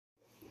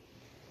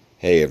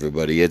Hey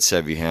everybody, it's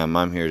Heavy Ham.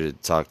 I'm here to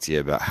talk to you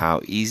about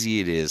how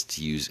easy it is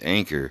to use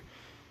Anchor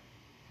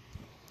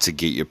to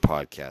get your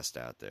podcast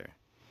out there.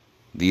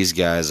 These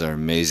guys are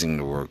amazing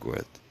to work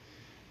with.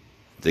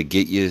 They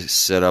get you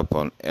set up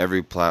on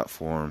every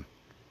platform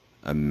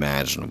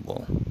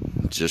imaginable.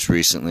 Just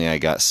recently I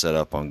got set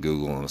up on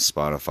Google and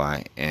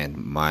Spotify, and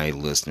my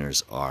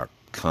listeners are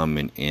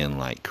coming in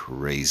like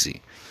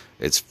crazy.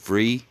 It's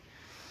free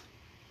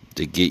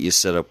to get you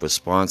set up with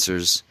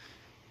sponsors.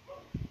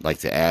 Like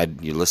the ad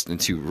you're listening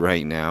to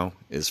right now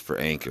is for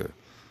Anchor,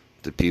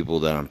 the people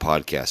that I'm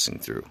podcasting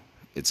through.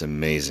 It's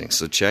amazing.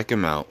 So check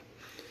them out.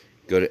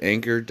 Go to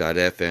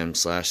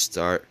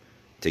anchor.fm/start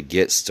to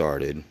get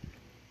started,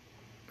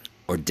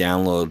 or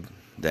download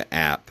the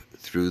app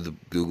through the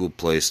Google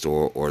Play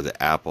Store or the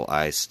Apple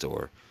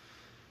iStore.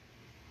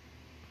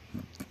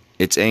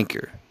 It's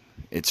Anchor.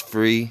 It's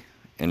free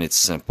and it's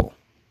simple.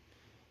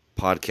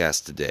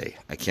 Podcast today.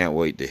 I can't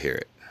wait to hear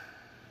it.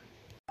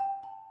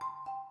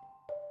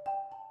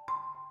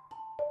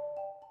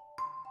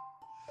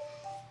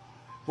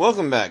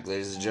 Welcome back,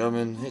 ladies and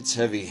gentlemen. It's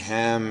Heavy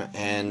Ham,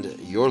 and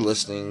you're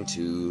listening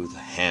to the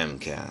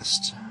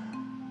Hamcast.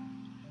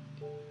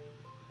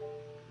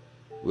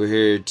 We're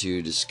here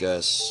to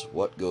discuss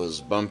what goes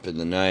bump in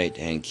the night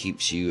and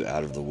keeps you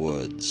out of the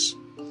woods.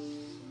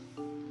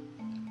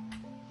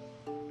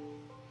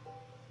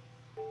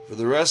 For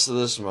the rest of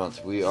this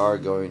month, we are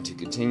going to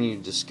continue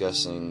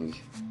discussing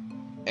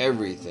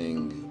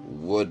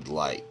everything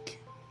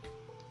wood-like.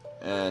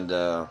 And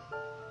at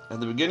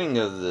the beginning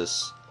of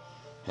this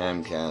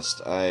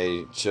Hamcast,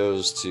 I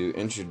chose to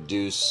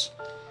introduce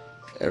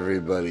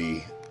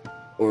everybody,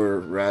 or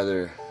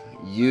rather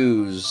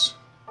use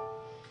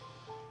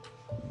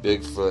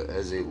Bigfoot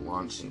as a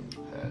launching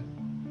pad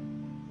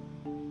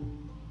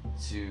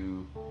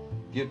to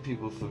get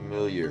people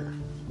familiar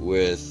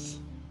with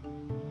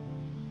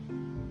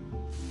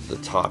the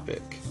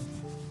topic,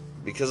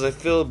 because I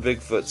feel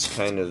Bigfoot's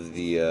kind of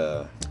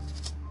the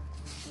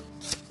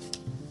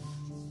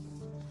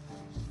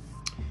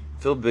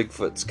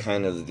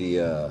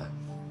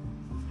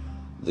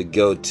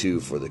go-to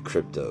for the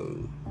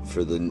crypto,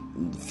 for the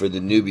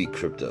newbie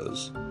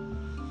cryptos.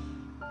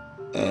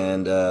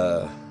 And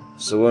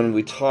so when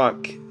we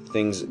talk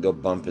things that go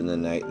bump in the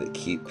night that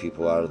keep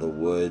people out of the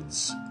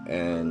woods,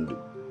 and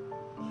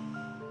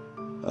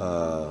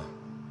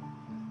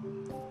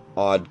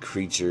odd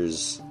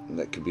creatures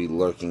that could be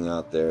lurking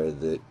out there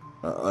that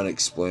are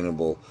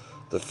unexplainable,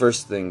 the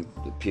first thing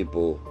that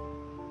people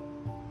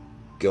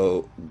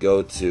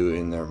go to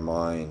in their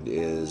mind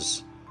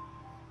is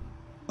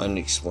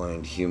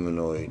unexplained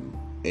humanoid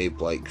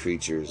ape-like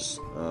creatures.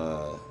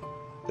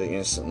 They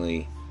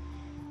instantly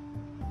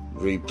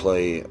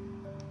replay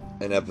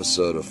an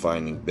episode of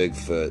Finding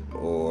Bigfoot,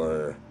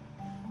 or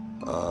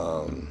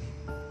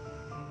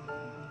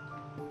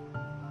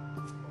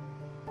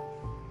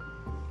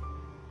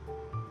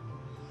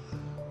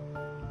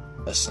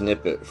a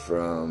snippet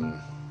from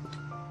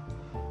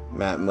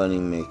Matt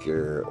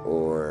Moneymaker,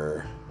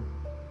 or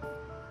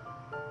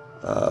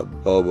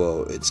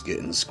Bobo, it's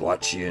getting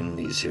squatchy in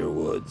these here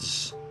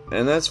woods.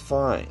 And that's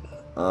fine.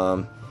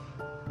 I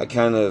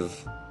kind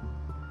of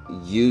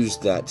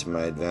used that to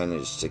my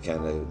advantage to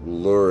kind of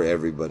lure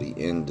everybody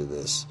into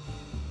this.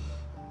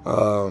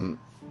 I'm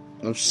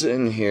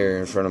sitting here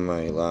in front of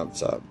my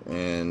laptop,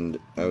 and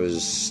I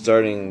was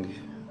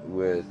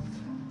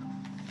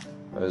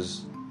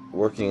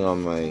working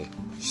on my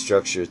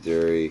structure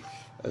theory,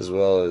 as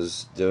well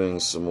as doing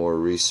some more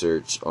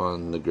research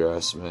on the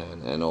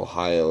Grassman and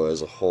Ohio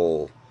as a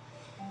whole.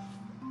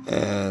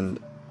 And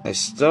I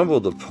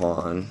stumbled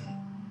upon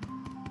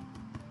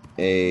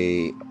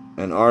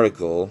an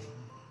article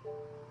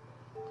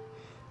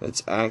that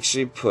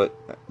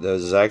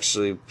was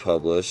actually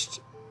published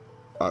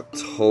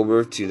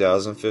October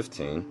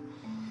 2015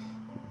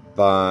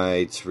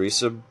 by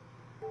Teresa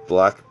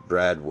Black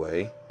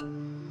Bradway.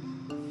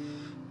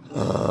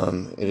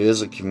 It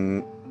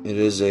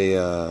is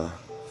a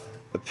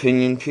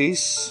opinion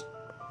piece,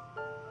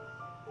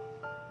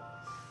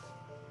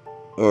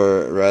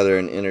 or rather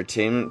an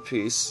entertainment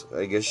piece,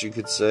 I guess you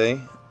could say.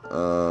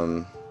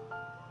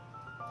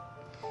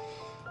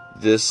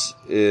 This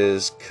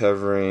is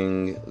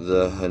covering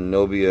the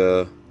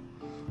Honobia,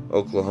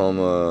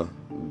 Oklahoma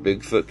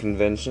Bigfoot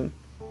Convention,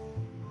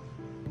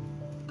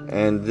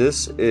 and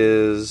this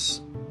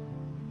is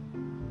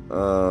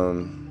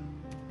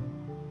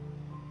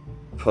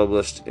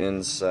published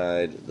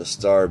inside the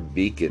Star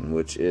Beacon,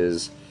 which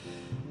is,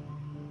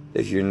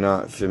 if you're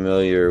not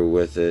familiar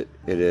with it,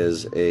 it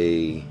is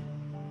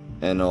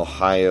an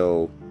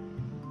Ohio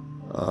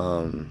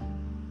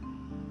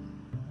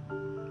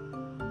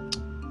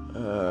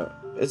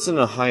it's an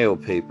Ohio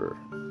paper.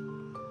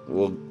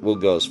 We'll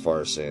go as far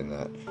as saying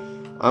that.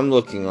 I'm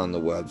looking on the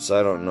web, so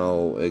I don't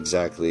know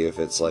exactly if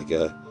it's like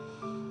a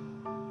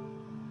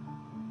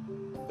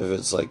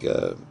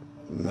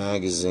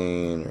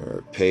magazine or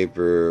a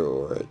paper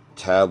or a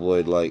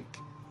tabloid-like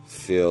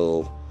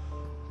feel,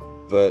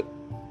 but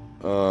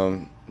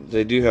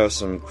they do have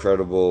some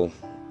credible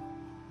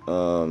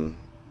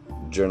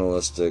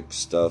journalistic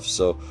stuff,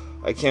 so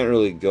I can't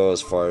really go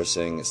as far as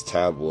saying it's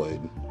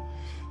tabloid.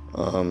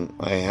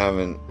 I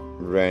haven't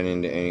ran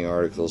into any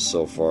articles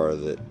so far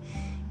that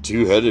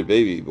two-headed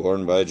baby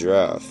born by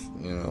giraffe,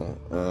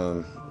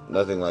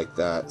 nothing like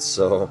that.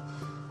 So,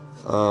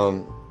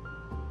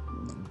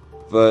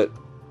 but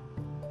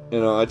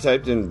I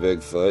typed in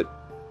Bigfoot.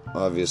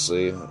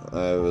 Obviously,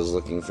 I was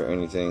looking for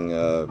anything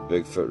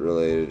Bigfoot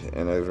related,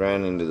 and I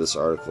ran into this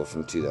article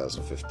from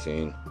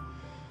 2015.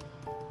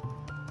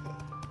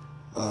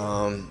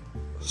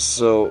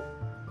 So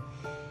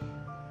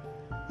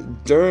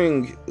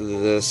during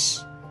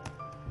this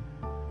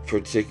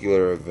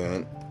particular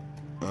event,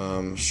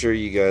 I'm sure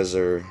you guys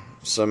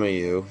some of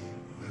you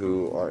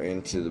who are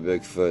into the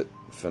Bigfoot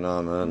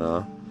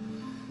phenomena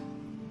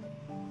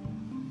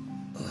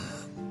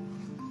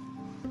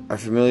are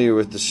familiar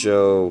with the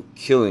show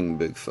Killing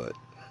Bigfoot.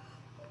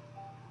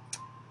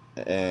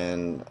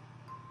 And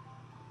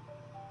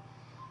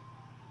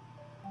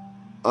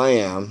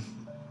I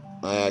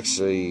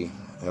actually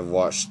have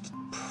watched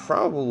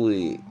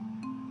probably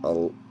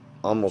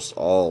almost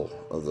all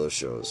of those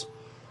shows.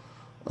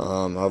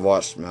 I've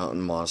watched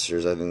Mountain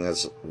Monsters. I think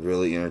that's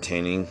really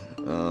entertaining.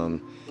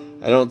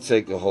 I don't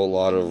take a whole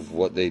lot of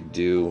what they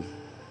do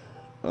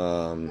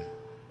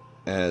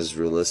as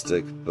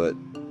realistic, but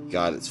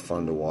God, it's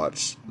fun to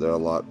watch. They're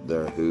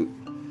a hoot.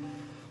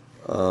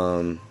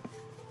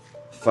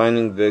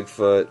 Finding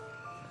Bigfoot,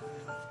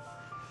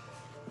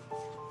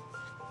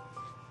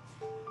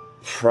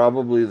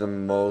 probably the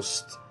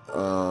most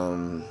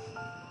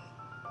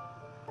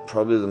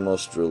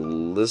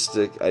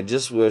realistic. I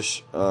just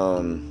wish,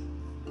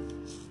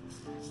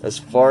 as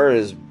far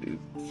as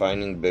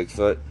finding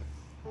Bigfoot,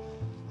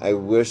 I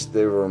wish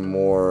they were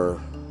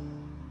more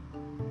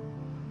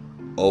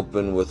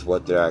open with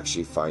what they're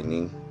actually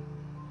finding.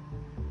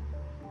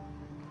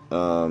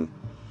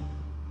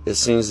 It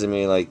seems to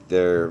me like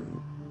they're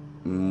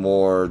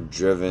more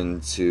driven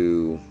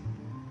to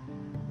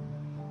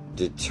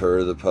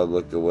deter the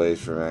public away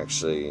from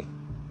actually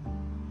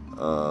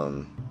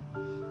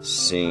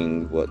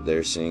seeing what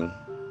they're seeing.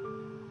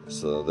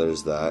 So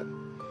there's that.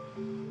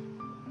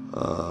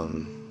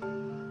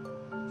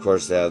 Of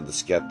course, they have the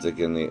skeptic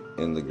in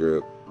the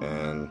group,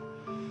 and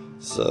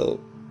so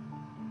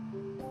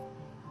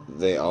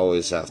they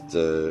always have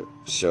to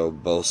show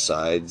both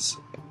sides,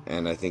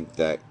 and I think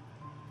that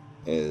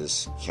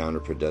is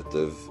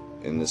counterproductive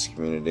in this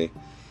community.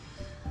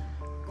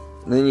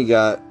 And then you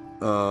got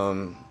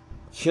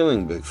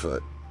Killing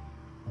Bigfoot.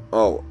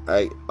 Oh,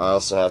 I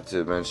also have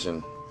to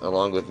mention,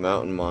 along with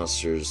Mountain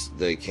Monsters,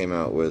 they came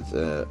out with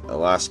an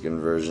Alaskan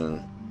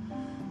version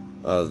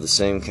of the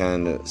same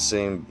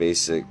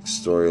basic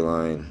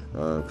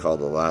storyline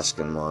called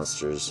Alaskan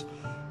Monsters.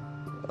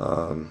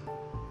 I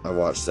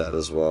watched that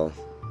as well.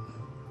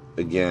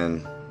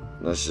 Again,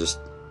 that's just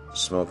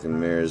smoke and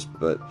mirrors,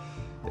 but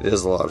it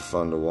is a lot of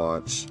fun to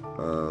watch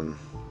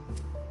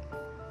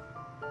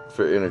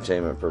for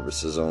entertainment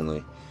purposes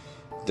only.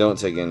 Don't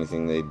take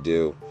anything they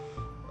do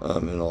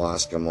in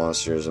Alaska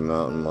Monsters and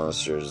Mountain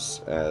Monsters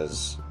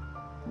as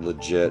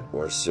legit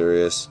or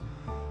serious.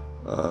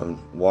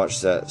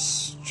 Watch that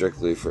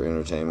strictly for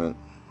entertainment.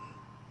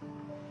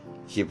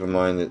 Keep in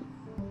mind that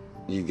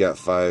you've got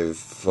 5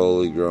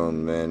 fully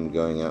grown men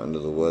going out into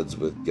the woods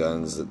with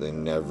guns that they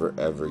never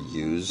ever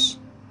use,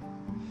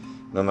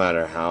 no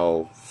matter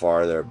how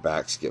far their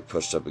backs get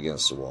pushed up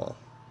against the wall.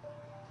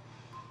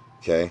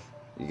 Okay?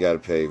 You got to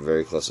pay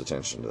very close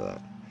attention to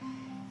that.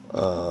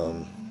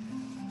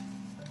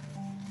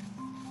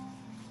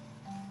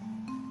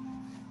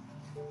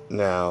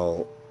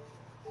 Now,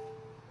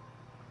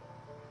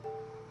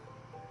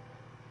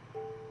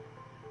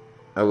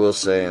 I will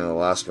say in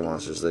Alaska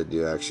Monsters they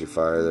do actually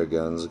fire their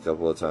guns a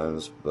couple of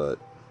times, but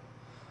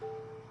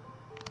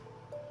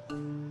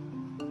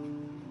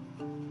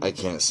I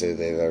can't say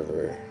they've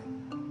ever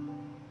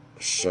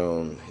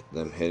shown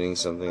them hitting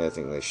something. I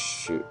think they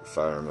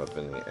fire them up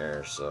in the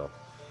air, so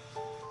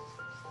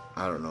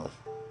I don't know.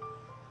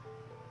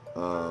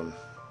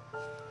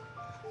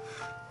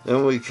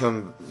 Then we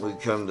come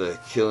to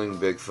Killing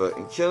Bigfoot,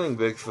 and Killing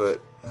Bigfoot,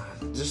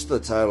 just the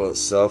title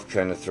itself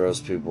kind of throws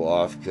people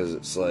off, because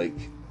it's like,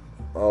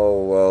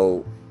 oh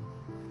well,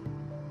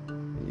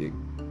 you're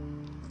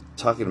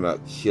talking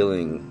about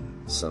killing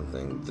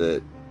something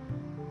that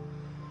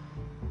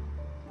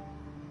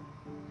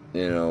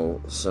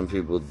some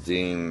people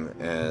deem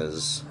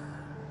as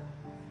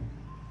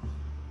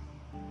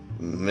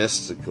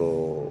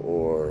mystical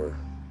or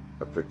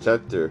a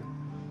protector.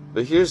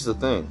 But here's the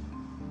thing.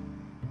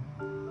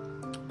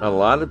 A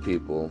lot of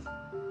people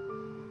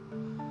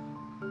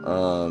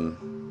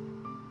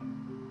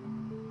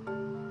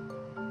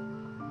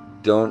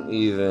don't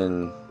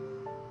even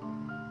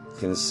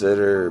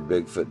consider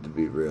Bigfoot to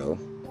be real.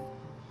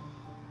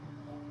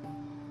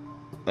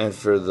 And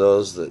for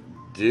those that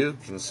do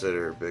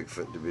consider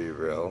Bigfoot to be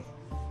real,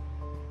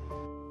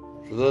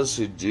 for those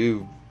who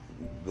do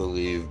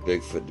believe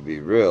Bigfoot to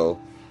be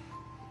real,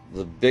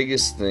 the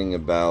biggest thing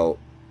about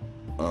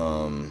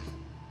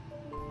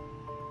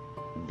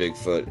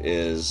Bigfoot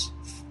is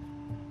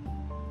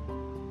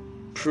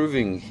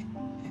proving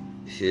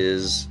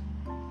his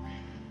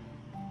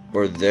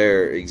or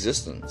their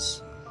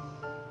existence.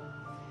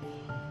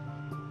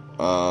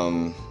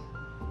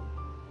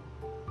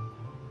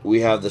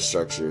 We have the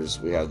structures,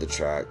 we have the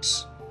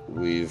tracks,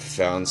 we've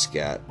found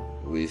scat,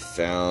 we've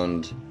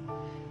found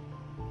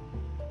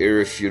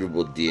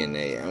irrefutable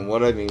DNA. And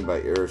what I mean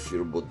by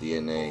irrefutable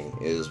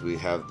DNA is we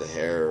have the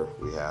hair,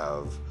 we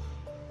have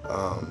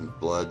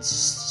blood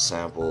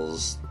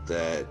samples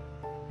that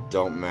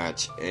don't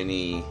match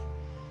any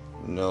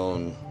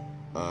known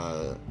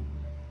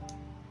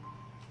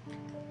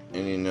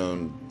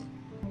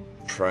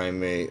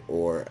primate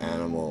or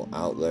animal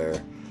out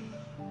there.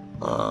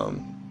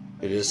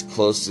 It is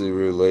closely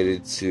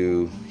related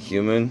to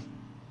human,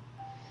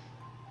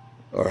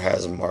 or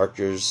has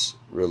markers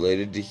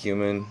related to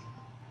human,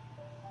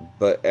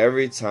 but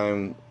every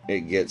time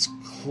it gets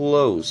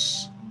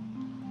close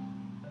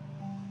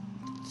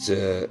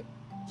to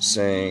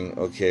saying,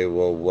 okay,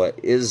 well, what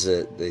is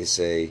it? They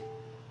say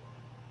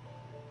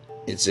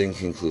it's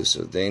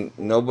inconclusive.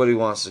 Nobody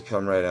wants to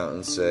come right out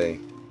and say,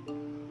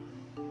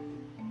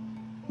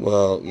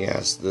 well,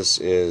 yes, this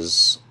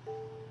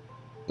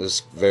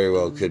very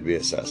well could be a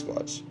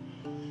Sasquatch.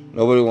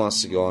 Nobody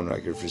wants to go on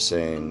record for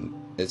saying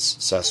it's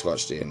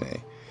Sasquatch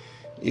DNA,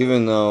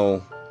 even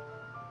though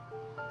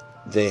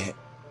they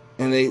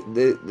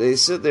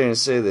sit there and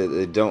say that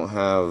they don't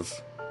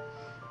have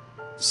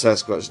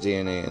Sasquatch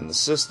DNA in the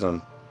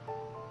system,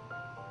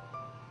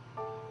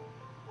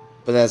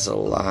 but that's a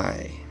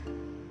lie.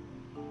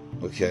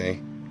 Okay?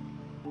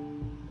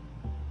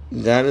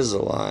 That is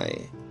a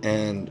lie.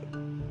 And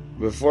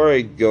before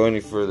I go any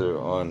further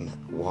on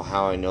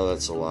how I know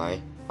that's a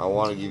lie, I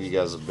want to give you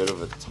guys a bit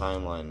of a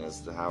timeline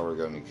as to how we're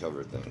going to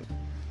cover things.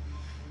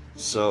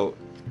 So,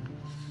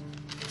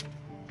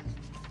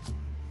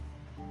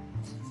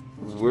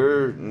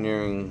 we're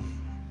nearing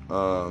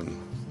the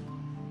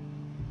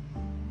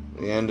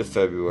end of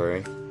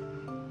February.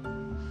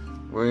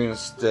 We're going to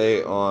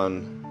stay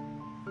on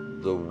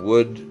the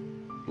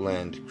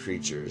woodland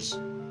creatures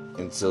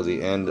until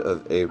the end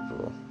of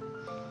April.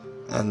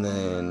 And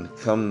then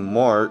come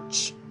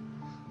March,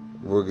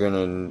 we're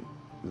going to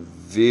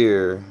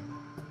veer.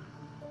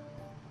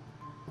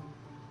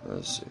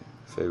 Let's see.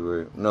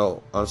 February,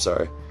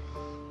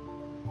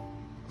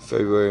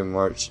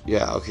 March.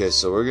 Yeah, okay,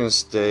 so we're going to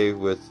stay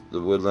with the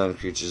woodland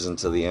creatures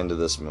until the end of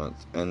this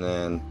month. And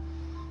then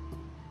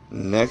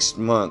next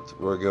month,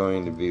 we're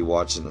going to be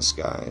watching the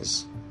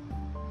skies.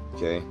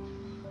 Okay?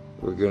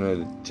 We're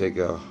going to take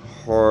a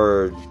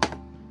hard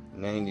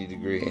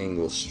 90-degree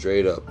angle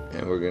straight up,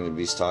 and we're going to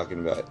be talking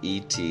about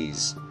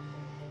ETs.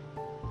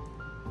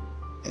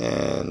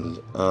 And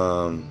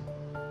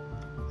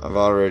I've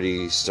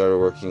already started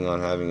working on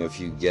having a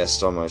few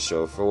guests on my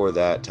show for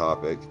that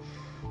topic.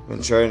 I've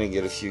been trying to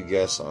get a few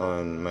guests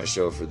on my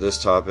show for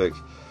this topic.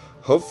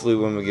 Hopefully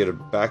when we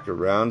get back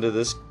around to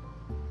this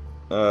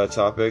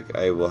topic,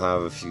 I will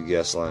have a few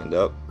guests lined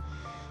up.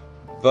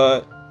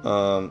 But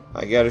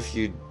I got a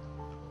few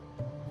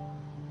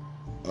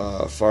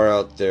far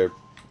out there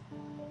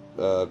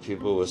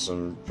people with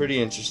some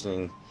pretty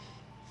interesting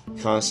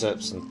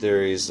concepts and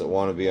theories that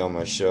want to be on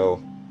my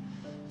show.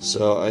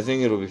 So I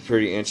think it'll be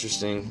pretty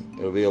interesting.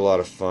 It'll be a lot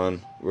of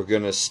fun. We're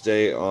going to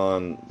stay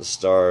on the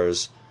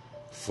stars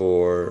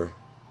for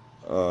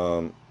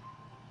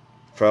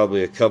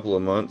probably a couple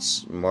of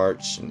months,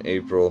 March and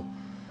April.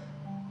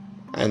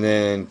 And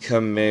then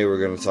come May,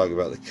 we're going to talk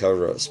about the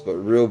cover-ups. But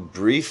real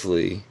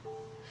briefly,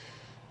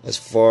 as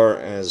far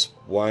as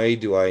why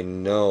do I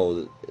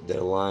know that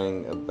they're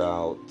lying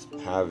about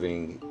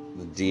having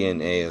the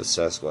DNA of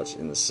Sasquatch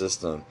in the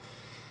system,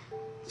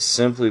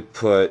 simply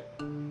put,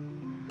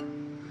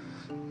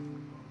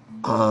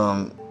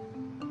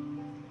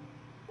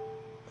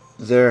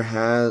 there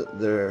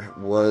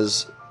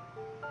was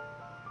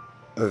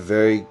a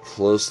very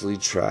closely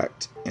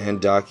tracked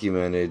and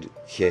documented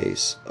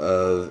case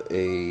of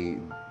a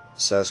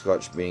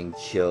Sasquatch being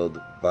killed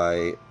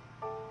by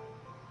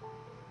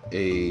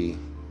a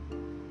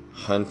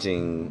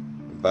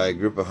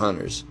group of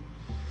hunters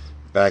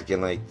back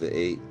in like the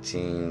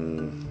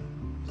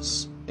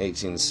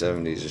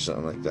 1870s or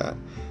something like that.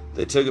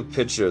 They took a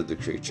picture of the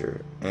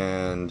creature,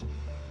 and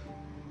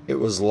it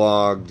was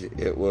logged,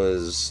 it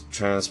was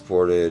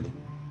transported,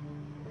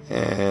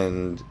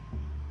 and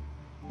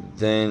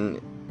then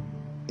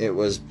it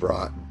was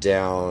brought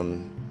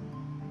down,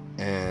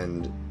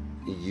 and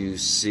you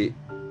see,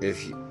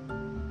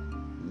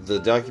 the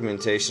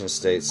documentation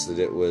states that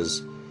it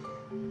was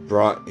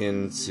brought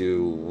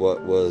into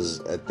what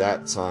was at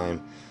that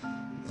time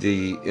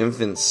the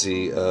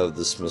infancy of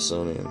the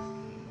Smithsonian.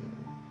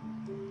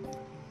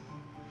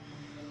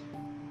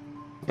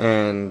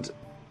 And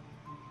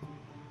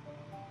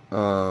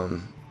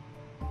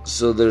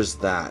so there's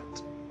that.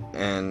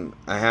 And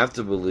I have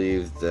to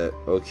believe that,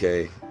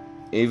 okay,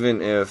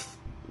 even if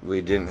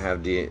they didn't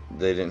have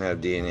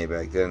DNA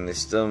back then, they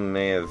still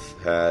may have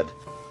had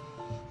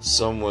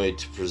some way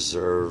to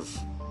preserve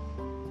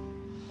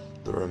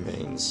the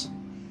remains.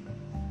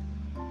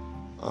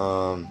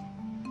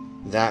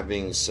 That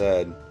being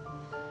said,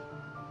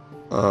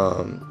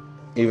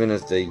 Even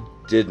if they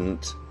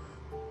didn't,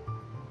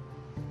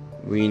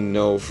 we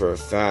know for a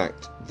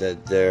fact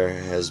that there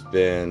has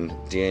been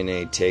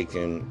DNA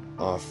taken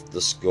off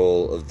the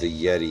skull of the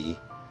Yeti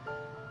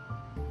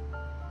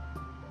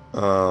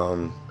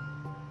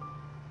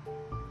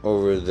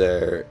over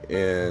there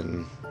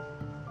in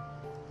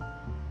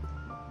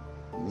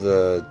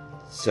the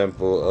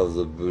temple of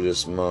the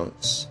Buddhist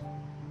monks,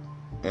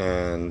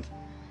 and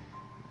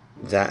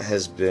that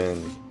has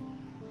been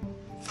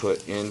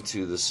put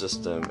into the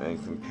system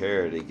and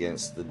compared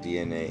against the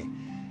DNA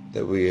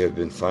that we have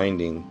been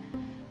finding.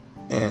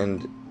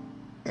 And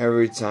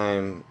every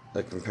time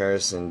a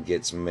comparison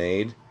gets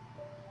made,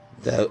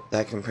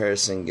 that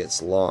comparison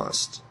gets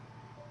lost.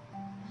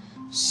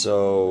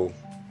 So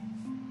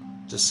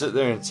to sit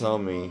there and tell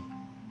me,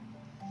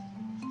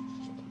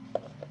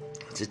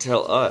 to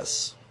tell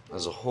us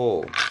as a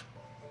whole,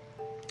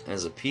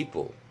 as a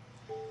people,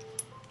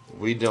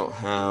 we don't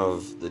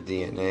have the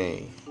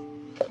DNA,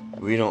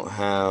 we don't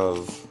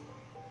have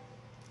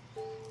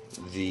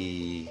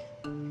the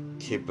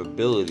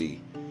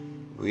capability,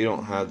 we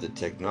don't have the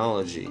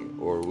technology,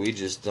 or we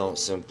just don't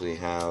simply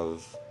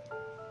have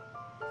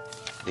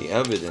the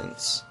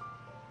evidence,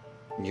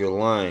 you're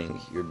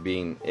lying, you're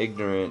being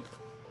ignorant,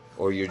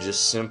 or you're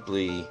just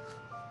simply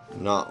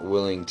not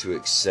willing to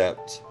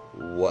accept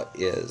what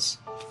is.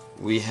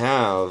 We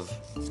have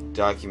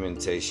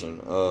documentation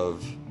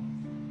of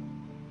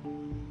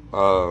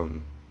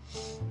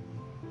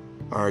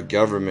our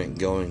government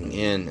going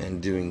in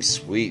and doing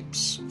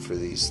sweeps for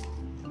these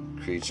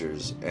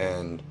creatures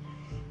and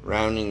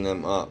rounding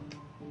them up,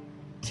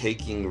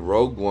 taking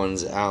rogue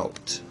ones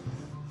out.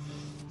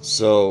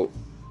 So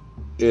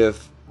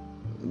if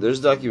there's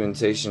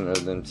documentation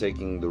of them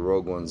taking the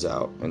rogue ones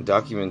out and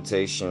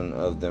documentation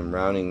of them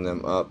rounding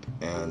them up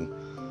and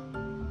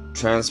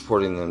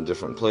transporting them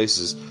different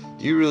places,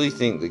 do you really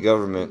think the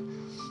government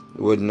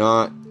would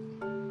not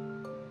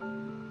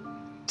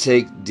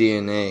take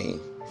DNA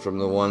from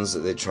the ones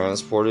that they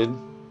transported?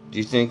 Do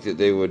you think that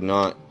they would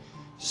not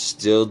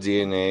steal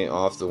DNA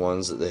off the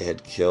ones that they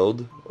had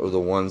killed or the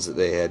ones that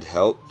they had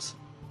helped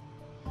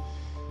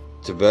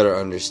to better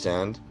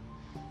understand?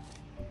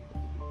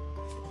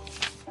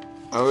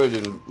 I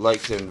would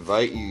like to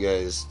invite you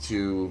guys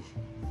to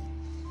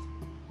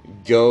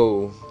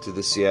go to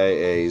the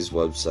CIA's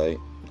website,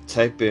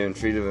 type in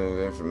Freedom of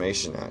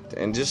Information Act,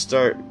 and just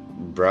start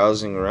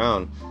browsing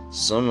around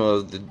some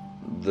of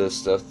the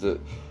stuff that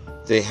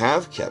they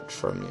have kept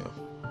from you.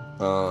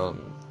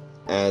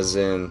 As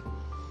in,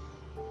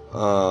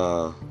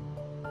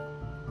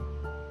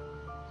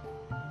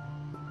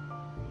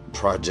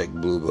 Project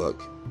Blue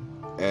Book,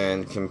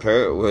 and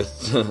compare it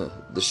with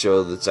the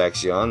show that's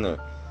actually on there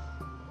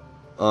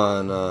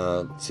on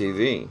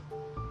TV.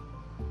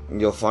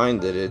 You'll find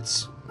that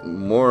it's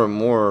more and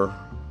more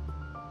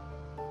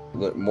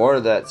that more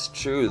of that's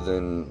true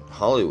than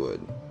Hollywood.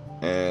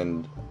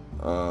 And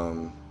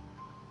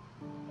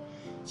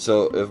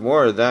so if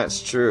more of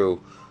that's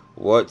true,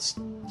 what's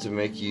to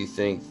make you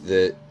think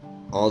that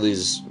all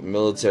these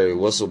military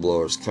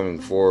whistleblowers coming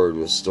forward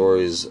with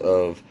stories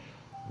of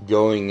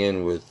going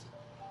in with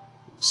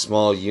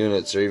small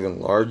units or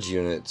even large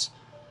units,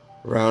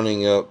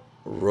 rounding up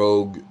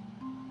rogue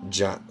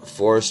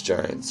forest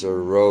giants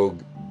or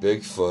rogue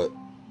Bigfoot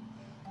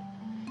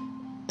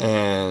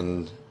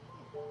and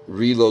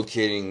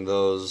relocating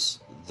those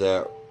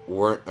that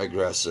weren't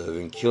aggressive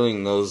and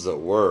killing those that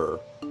were?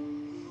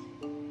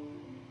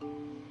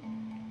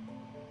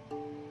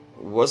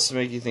 What's to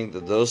make you think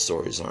that those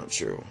stories aren't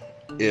true?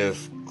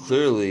 If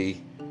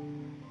clearly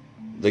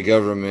the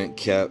government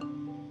kept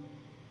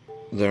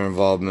their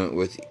involvement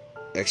with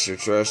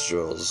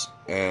extraterrestrials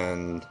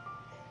and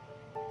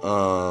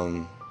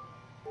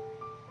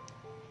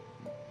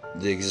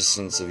the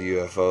existence of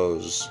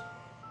UFOs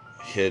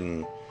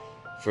hidden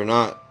for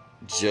not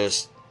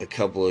just a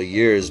couple of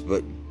years,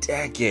 but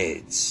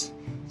decades,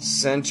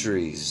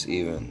 centuries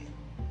even.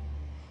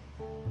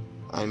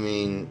 I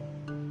mean,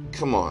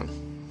 come on.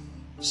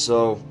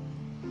 So,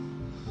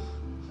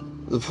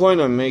 the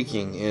point I'm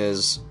making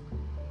is,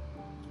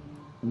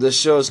 the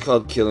show is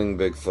called Killing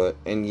Bigfoot,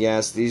 and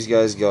yes, these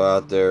guys go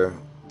out there.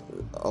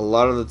 A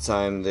lot of the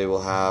time, they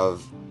will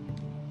have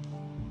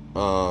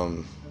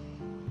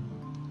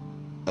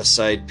a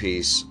side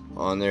piece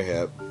on their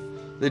hip.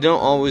 They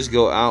don't always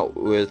go out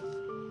with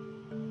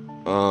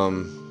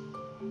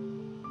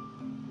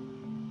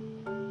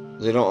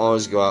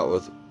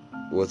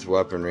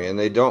weaponry, and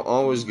they don't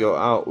always go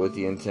out with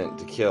the intent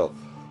to kill.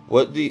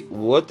 What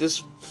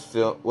this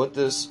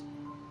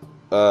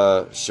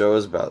show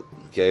is about,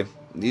 okay?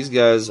 These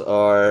guys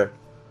are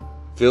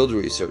field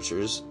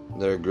researchers.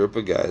 They're a group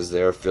of guys.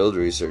 They are field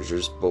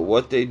researchers, but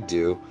what they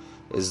do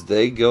is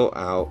they go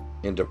out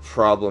into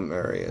problem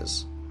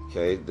areas,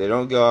 okay? They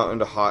don't go out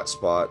into hot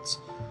spots.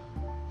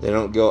 They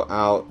don't go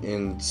out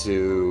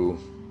into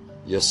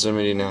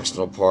Yosemite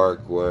National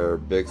Park where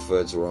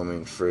Bigfoot's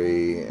roaming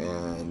free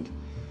and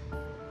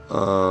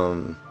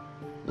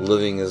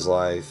living his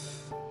life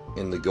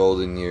in the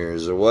golden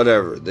years or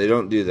whatever. They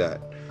don't do that.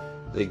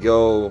 They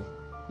go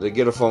they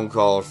get a phone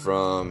call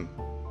from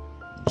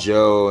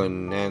Joe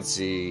and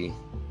Nancy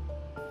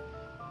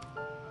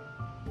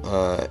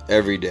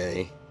every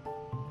day,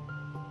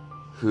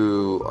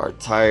 who are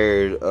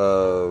tired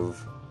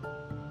of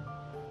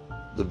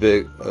a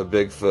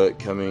Bigfoot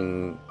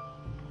coming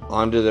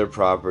onto their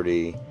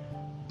property,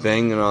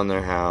 banging on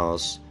their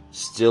house,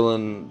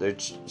 stealing a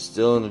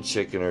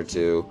chicken or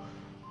two.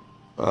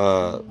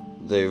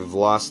 They've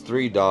lost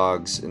 3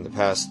 dogs in the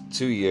past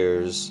 2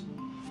 years.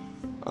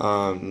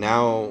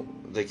 Now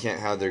they can't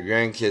have their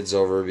grandkids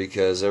over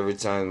because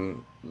the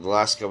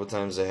last couple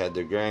times they had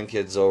their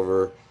grandkids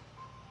over,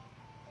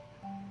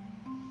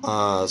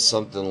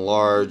 something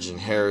large and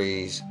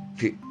hairy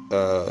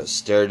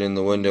stared in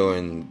the window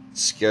and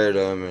scared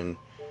them, and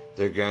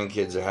their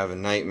grandkids are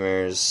having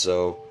nightmares,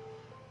 so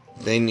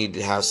they need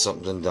to have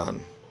something done.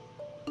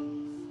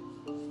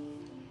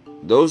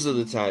 Those are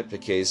the type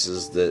of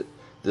cases that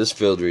this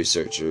field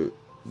research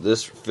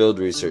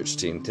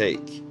team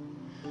take.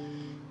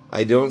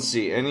 I don't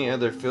see any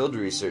other field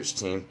research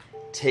team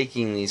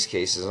taking these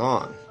cases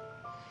on.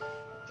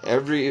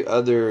 Every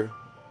other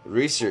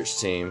research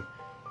team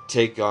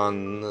take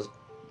on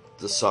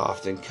the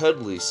soft and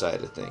cuddly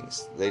side of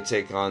things. They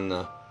take on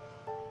the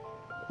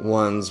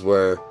ones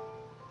where,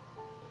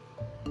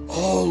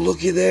 oh,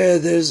 looky there,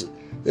 there's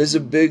a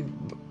big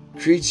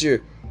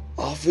creature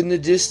off in the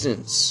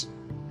distance.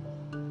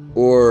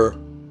 Or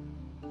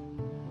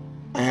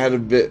I had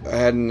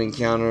an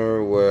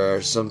encounter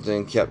where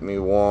something kept me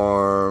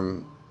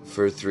warm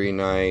for 3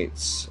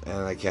 nights and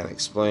I can't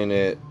explain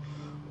it.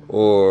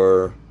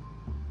 Or,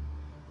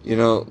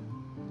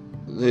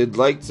 they'd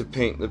like to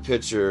paint the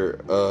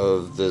picture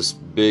of this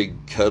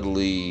big,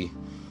 cuddly,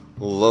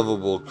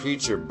 lovable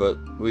creature, but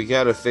we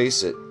gotta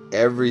face it,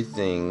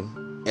 everything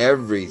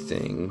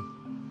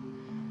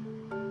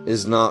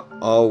is not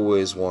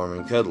always warm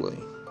and cuddly.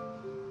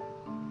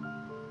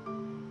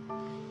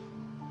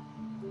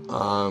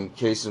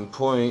 Case in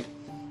point,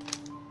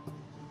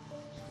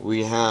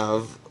 we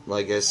have,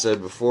 like I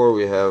said before,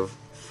 we have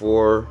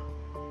 4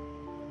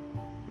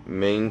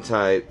 main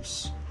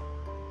types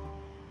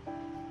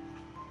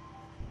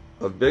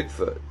of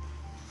Bigfoot.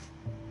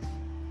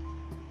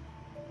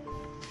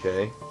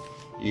 Okay,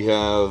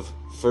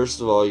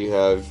 first of all, you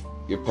have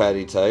your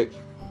patty type.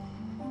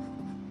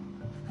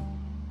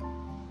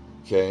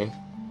 Okay,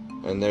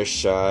 and they're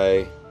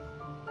shy,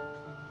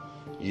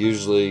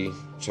 usually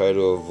try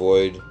to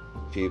avoid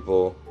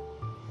people.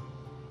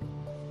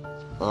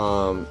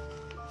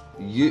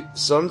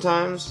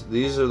 Sometimes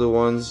these are the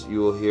ones you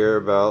will hear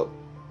about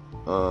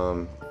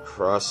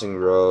crossing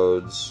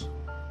roads.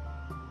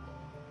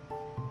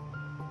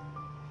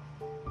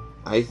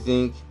 I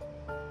think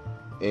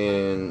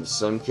in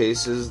some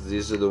cases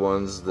these are the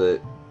ones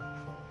that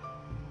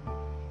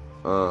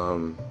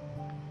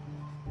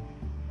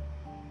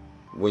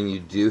when you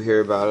do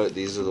hear about it,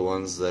 these are the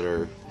ones that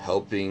are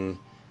helping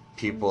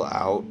people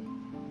out,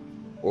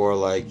 or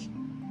like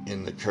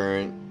in the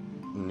current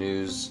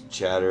news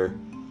chatter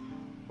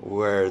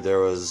where there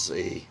was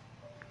a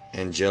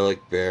angelic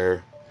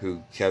bear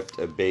who kept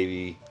a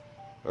baby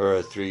or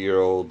a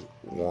 3-year-old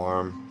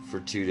warm for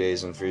 2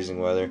 days in freezing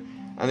weather.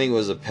 I think it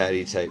was a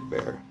patty type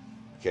bear.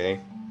 Okay,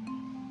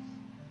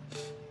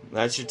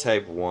 that's your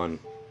type 1.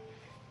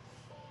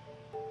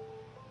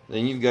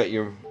 Then you've got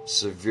your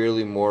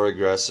severely more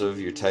aggressive,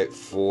 your type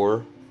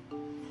 4.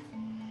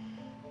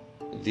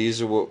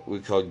 These are what we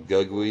call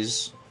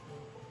gugwies.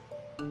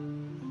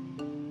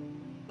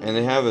 And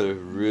they have a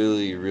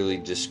really, really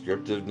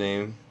descriptive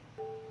name.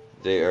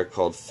 They are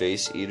called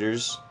face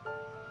eaters.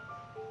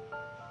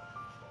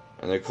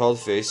 And they're called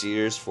face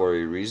eaters for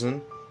a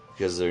reason,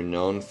 because they're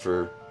known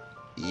for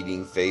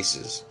eating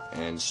faces,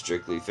 and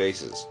strictly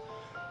faces.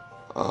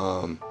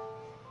 I'll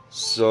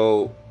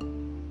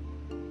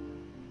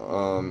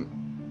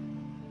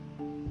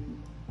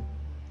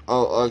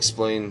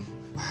explain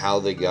how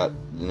they got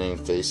the name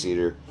face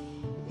eater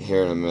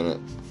here in a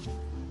minute.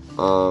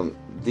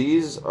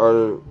 These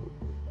are,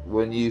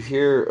 when you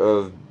hear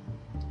of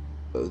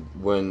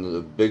when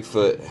the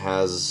Bigfoot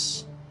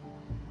has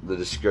the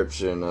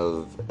description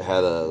of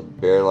had a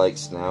bear-like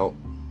snout,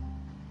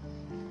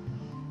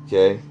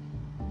 okay,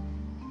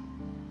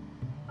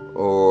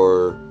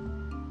 or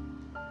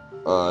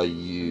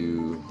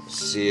you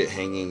see it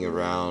hanging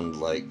around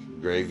like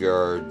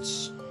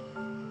graveyards,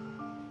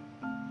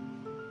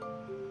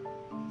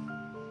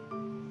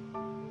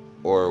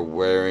 or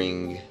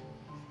wearing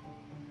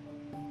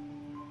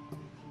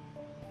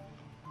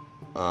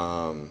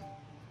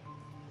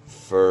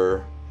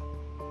fur.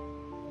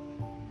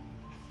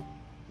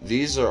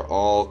 These are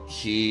all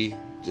key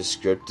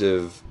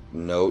descriptive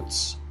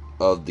notes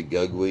of the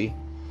gugwi.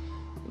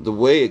 The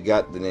way it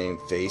got the name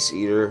face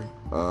eater,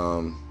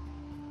 I'm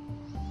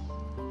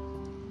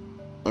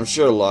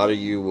sure a lot of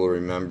you will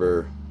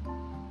remember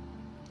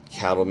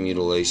cattle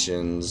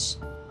mutilations.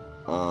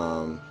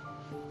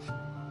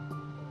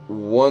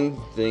 One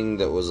thing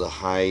that was a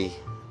high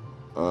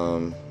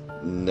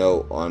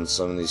note on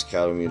some of these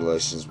cattle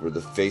mutilations were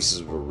the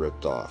faces were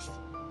ripped off.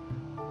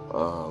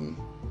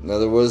 Now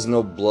there was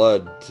no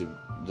blood to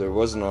there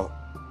wasn't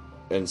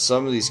in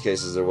some of these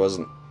cases there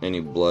wasn't any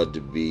blood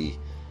to be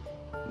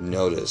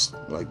noticed.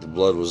 Like the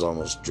blood was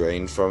almost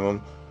drained from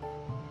him.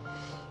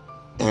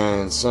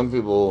 And some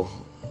people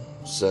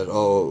said,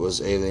 oh, it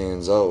was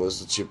aliens, oh, it was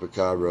the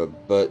chupacabra.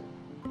 But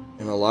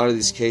in a lot of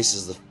these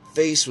cases, the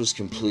face was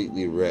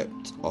completely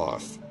ripped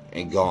off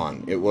and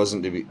gone. It was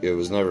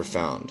never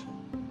found.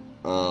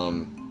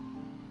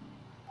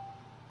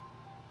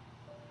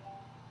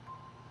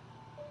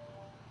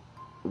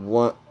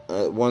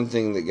 One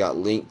thing that got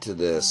linked to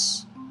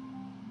this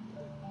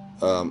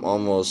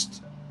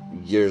almost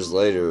years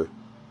later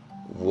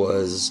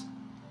was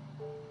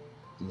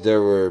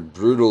there were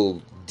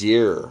brutal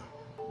deer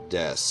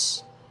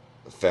deaths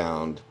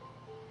found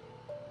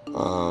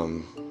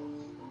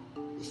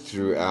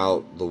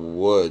throughout the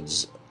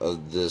woods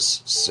of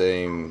this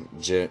same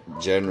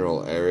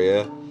general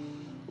area,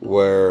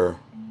 where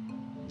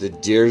the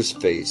deer's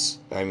face,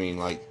 I mean,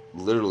 like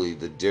literally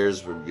the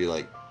deer's would be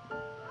like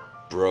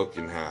broke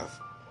in half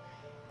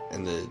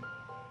and the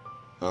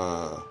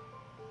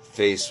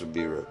face would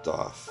be ripped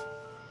off.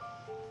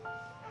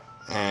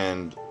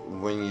 And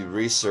when you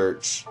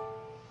research,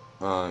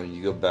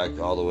 you go back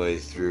all the way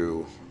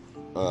through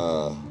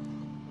the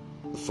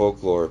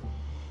folklore,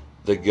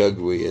 the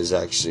Gugwi is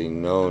actually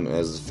known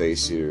as the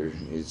face eater.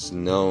 It's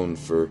known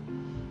for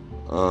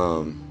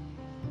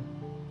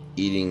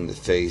eating the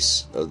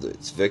face of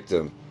its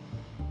victim.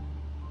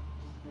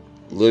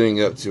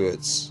 Living up to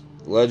its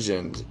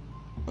legend,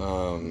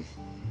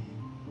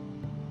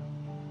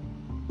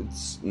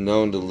 it's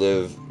known to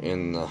live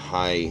in the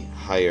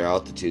higher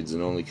altitudes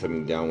and only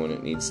coming down when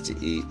it needs to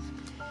eat.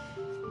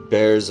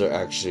 Bears are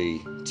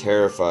actually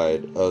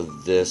terrified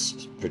of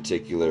this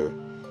particular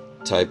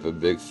type of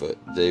Bigfoot.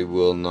 They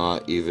will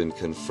not even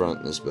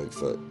confront this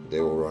Bigfoot. They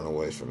will run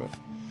away from it.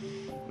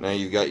 Now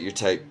you've got your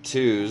type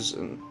 2s,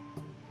 and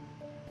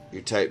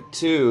your type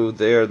 2,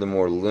 they are the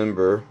more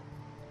limber.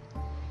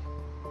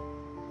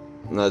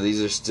 Now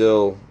these are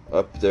still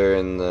up there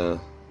in the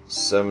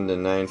 7 to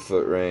 9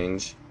 foot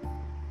range.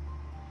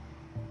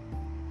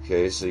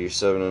 Okay, so your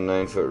 7 to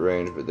 9 foot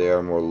range, but they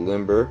are more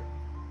limber.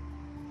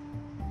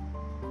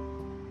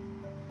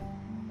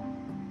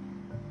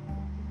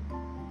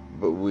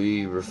 But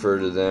we refer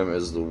to them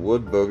as the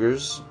wood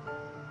boogers.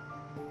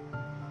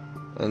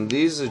 And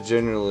these are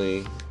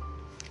generally,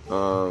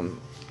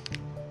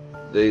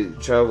 they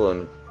travel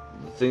in,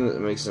 the thing that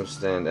makes them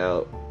stand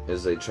out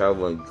is they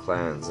travel in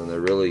clans, and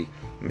they're really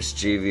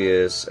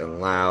mischievous and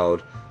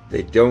loud.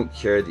 They don't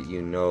care that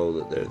you know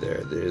that they're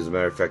there. As a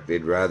matter of fact,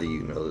 they'd rather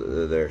you know that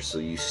they're there, so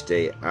you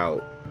stay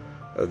out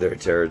of their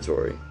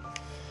territory.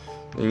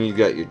 Then you've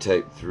got your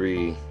type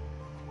 3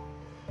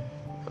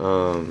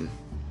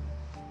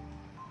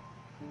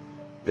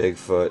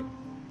 Bigfoot,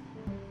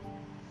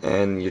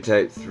 and your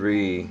type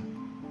 3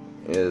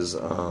 is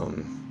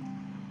I'm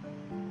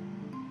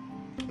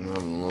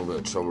having a little bit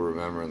of trouble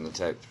remembering the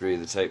type 3.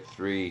 The type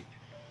 3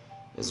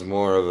 is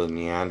more of a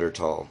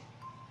Neanderthal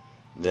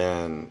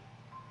than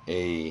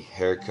a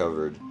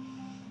hair-covered.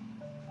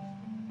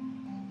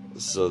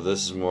 So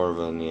this is more of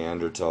a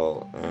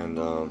Neanderthal, and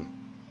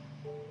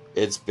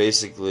it's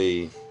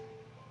basically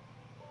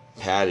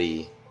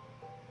Patty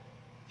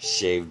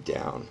shaved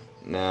down.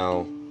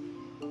 Now,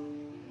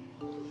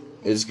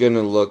 it's going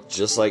to look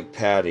just like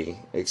Patty,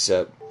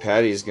 except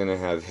Patty's going to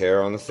have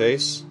hair on the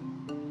face.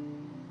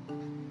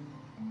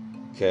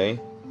 Okay?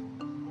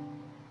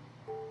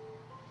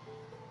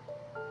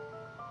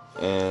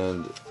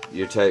 And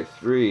your type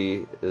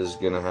 3 is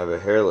going to have a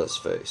hairless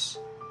face.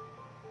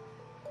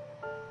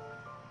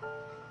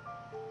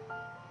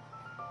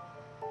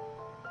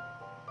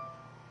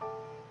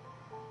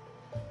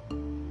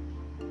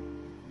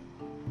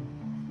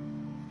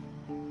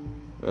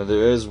 Now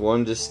there is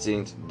one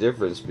distinct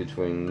difference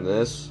between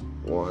this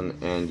one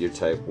and your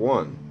type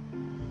 1.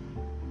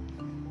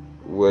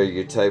 Where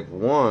your type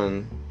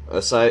 1,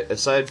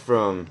 aside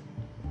from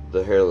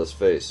the hairless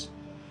face,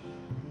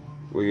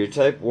 where your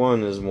type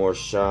 1 is more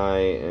shy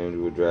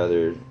and would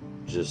rather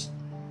just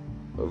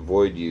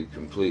avoid you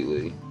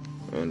completely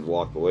and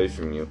walk away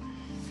from you,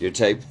 your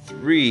type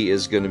 3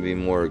 is going to be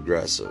more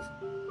aggressive.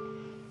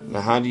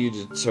 Now, how do you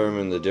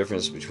determine the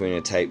difference between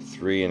a type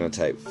 3 and a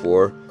type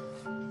 4?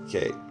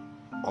 Okay,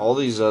 all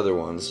these other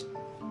ones,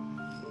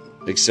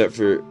 except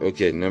for,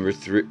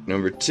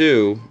 number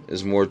 2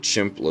 is more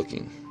chimp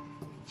looking.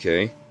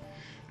 Okay,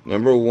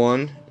 number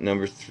 1,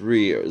 number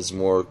 3 is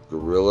more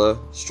gorilla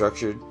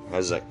structured,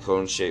 has that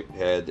cone-shaped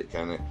head that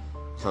kind of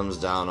comes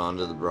down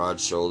onto the broad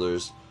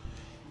shoulders.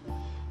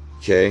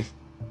 Okay,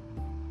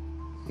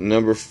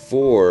 number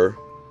 4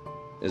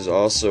 is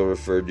also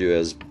referred to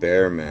as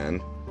bear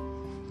man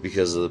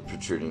because of the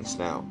protruding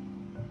snout.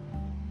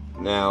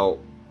 Now,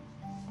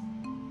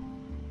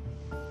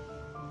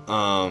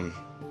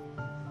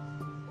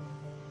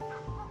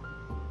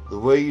 the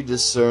way you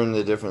discern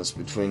the difference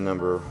between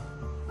number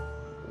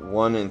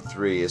 1 and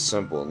 3 is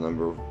simple.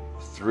 Number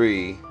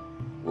 3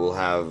 will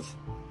have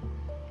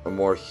a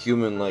more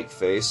human-like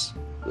face.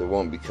 It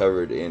won't be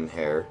covered in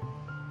hair.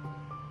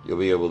 You'll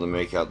be able to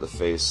make out the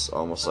face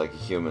almost like a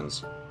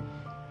human's.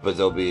 but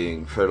they'll be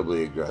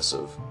incredibly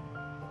aggressive.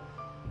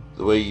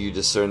 The way you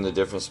discern the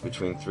difference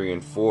between 3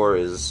 and 4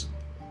 is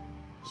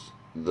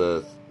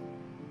the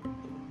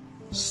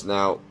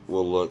snout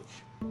will look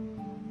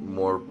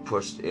more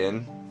pushed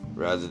in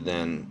rather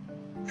than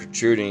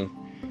protruding,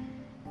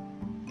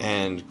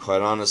 and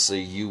quite honestly,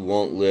 you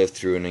won't live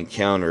through an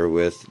encounter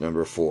with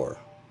number 4.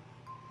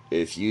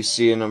 If you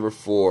see a number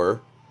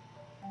 4,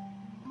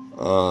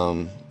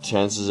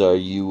 chances are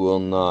you will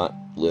not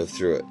live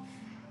through it.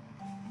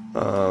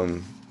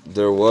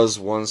 There was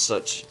one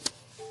such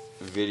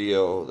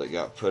video that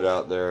got put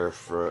out there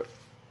for,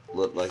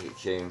 looked like it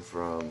came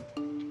from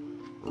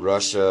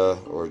Russia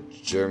or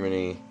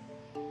Germany,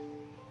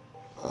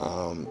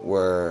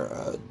 where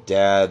a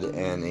dad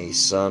and a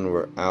son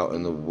were out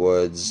in the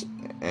woods,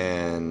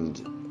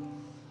 and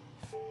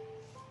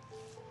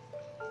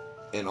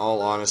in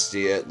all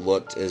honesty, it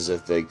looked as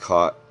if they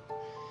caught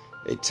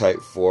a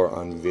Type 4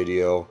 on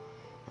video,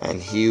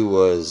 and he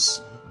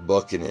was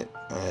booking it.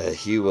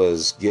 He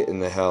was getting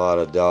the hell out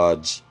of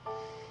Dodge.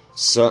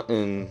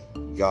 Something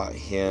got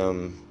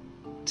him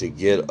to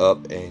get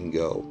up and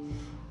go.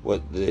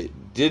 What they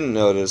didn't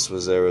notice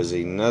was there was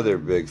another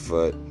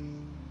Bigfoot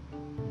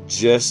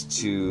just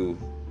to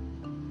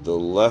the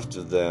left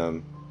of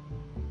them,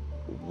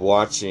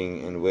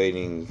 watching and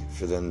waiting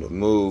for them to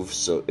move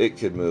so it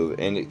could move,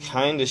 and it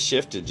kind of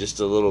shifted just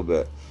a little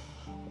bit.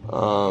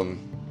 A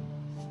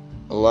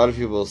lot of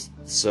people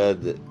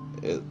said that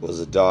it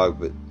was a dog,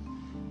 but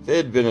if it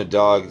had been a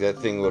dog, that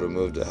thing would have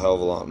moved a hell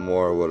of a lot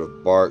more. It would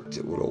have barked,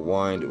 it would have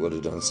whined, it would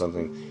have done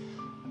something.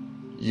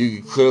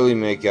 You could clearly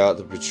make out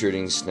the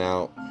protruding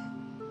snout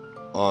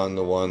on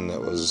the one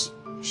that was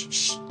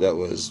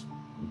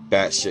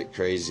batshit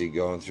crazy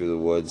going through the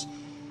woods.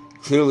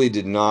 Clearly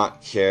did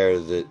not care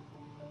that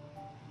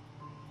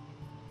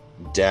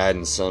dad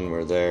and son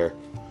were there.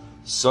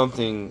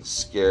 Something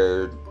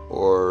scared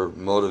or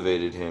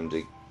motivated him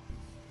to,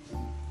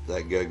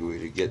 that Gugui,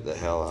 to get the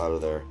hell out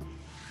of there.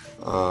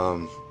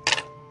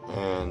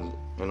 And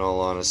in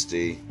all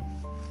honesty,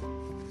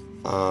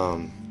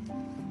 I'm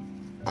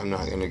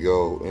not going to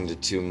go into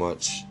too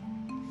much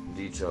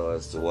detail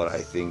as to what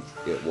I think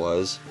it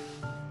was.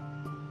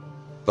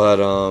 But,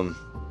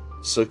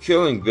 so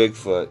killing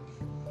Bigfoot,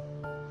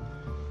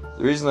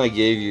 the reason I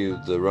gave you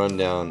the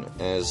rundown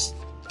as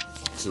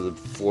to the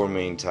 4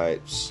 main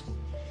types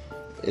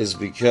is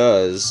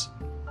because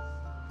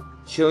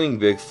killing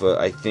Bigfoot,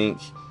 I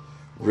think,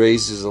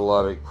 raises a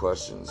lot of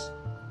questions.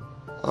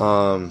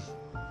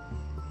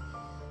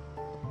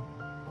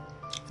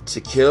 To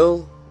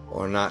kill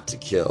or not to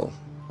kill,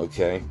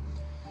 okay?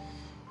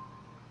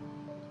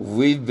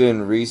 We've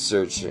been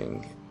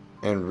researching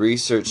and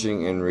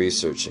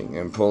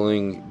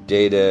pulling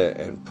data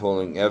and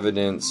pulling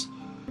evidence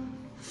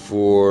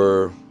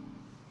for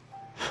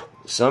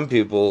some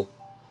people,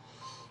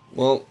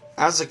 well,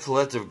 as a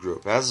collective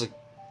group, as a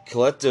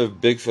collective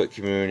Bigfoot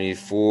community,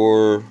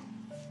 for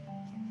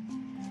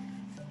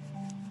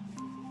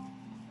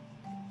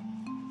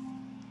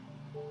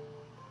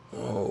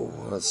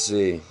let's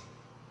see,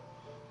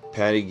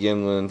 Patty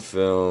Gimlin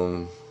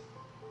film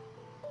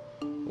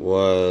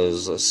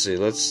was,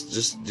 let's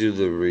just do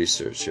the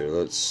research here.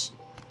 While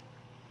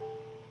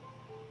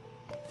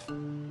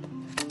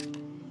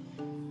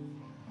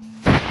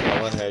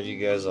I had you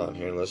guys on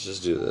here, let's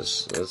just do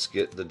this. Let's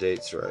get the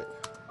dates right.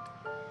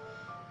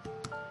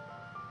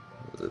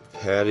 The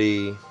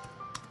Patty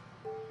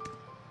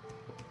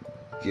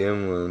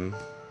Gimlin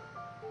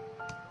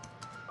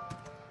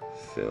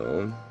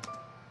film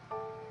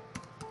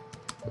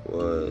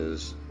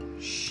was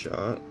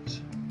shot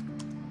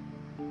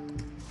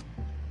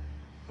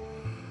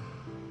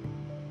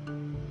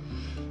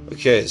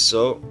okay,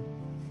 so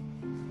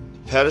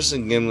the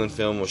Patterson-Gimlin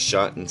film was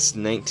shot in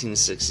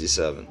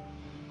 1967.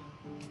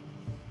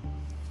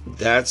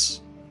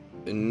 That's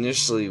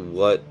initially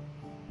what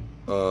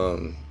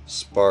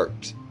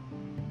sparked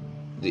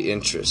the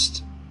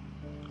interest,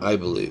 I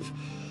believe.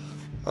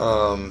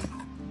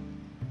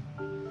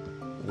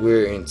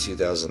 We're in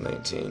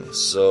 2019,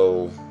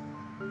 so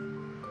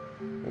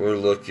we're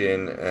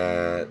looking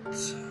at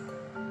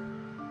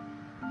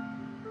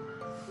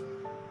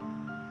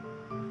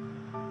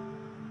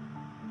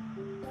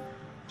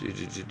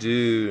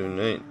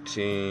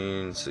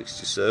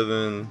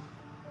 1967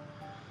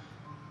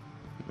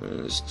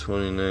 minus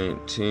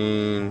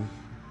 2019.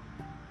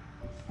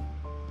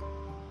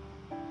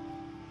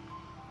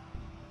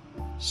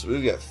 So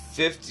we've got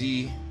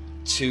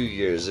 52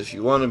 years. If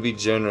you want to be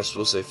generous,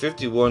 we'll say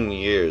 51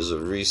 years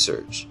of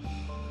research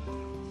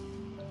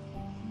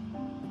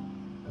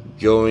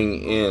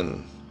going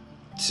in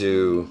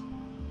to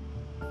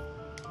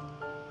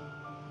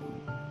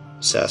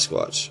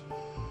Sasquatch.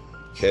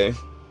 Okay?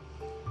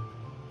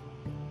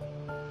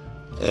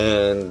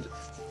 And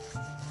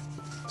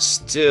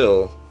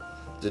still,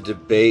 the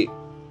debate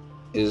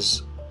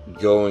is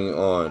going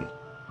on,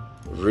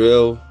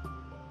 real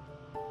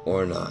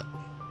or not.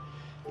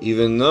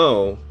 Even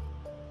though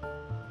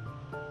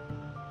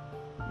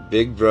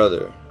Big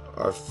Brother,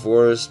 our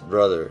forest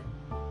brother,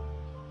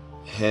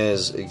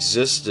 has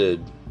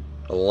existed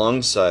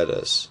alongside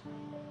us,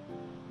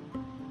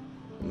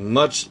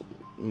 much,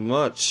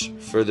 much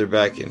further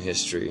back in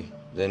history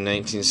than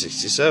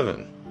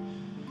 1967.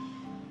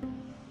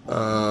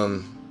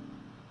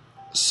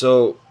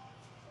 So,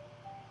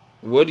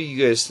 what do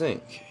you guys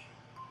think?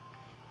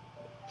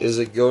 Is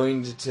it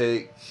going to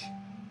take...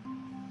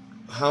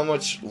 How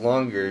much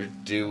longer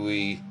do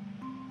we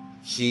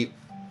keep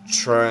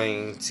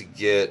trying to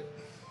get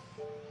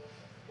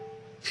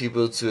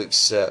people to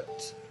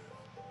accept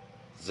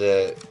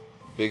that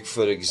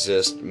Bigfoot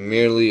exists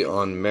merely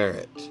on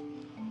merit?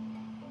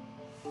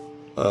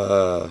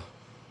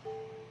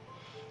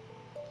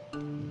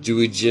 Do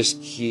we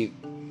just keep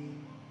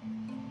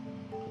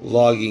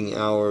logging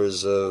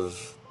hours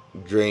of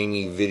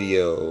grainy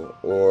video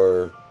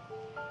or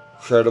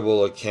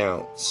credible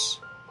accounts?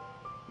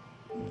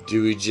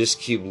 Do we just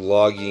keep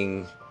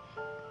logging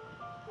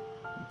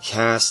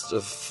cast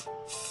after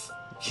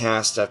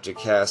cast after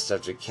cast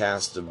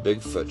of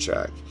Bigfoot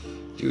track?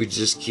 Do we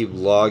just keep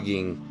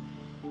logging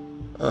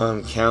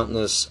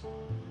countless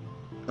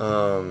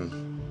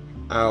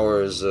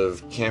hours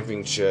of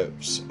camping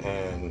trips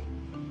and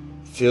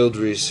field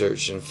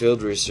research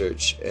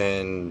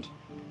and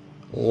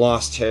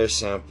lost hair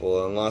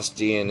sample and lost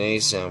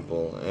DNA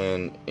sample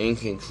and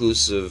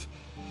inconclusive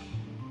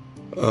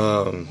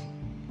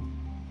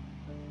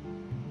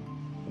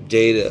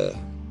data?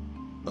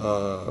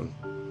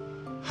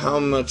 How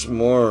much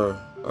more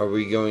are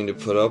we going to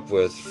put up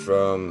with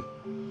from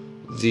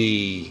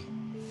the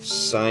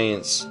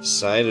science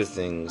side of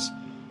things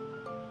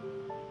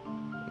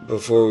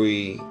before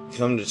we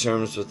come to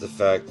terms with the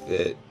fact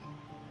that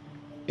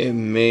it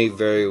may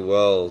very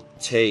well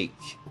take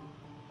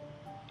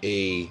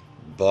a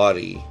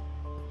body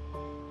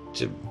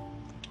to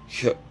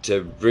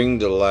bring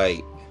to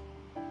light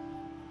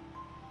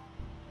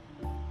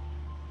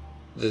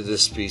that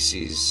this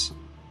species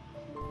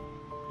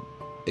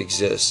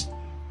exists?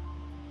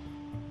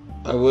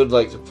 I would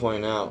like to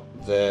point out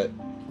that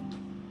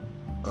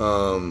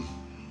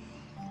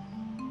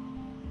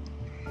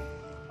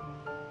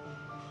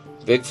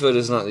Bigfoot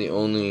is not the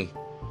only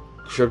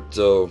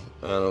crypto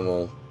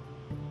animal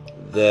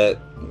that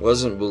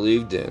wasn't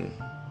believed in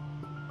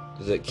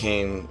that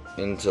came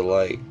into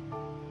light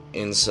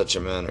in such a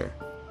manner.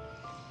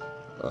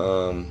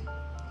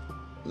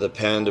 The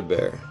panda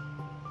bear,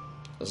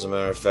 as a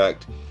matter of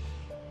fact,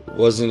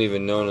 wasn't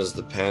even known as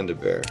the panda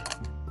bear.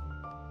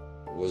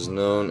 It was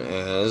known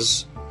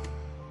as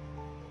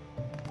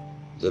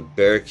the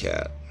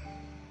bearcat.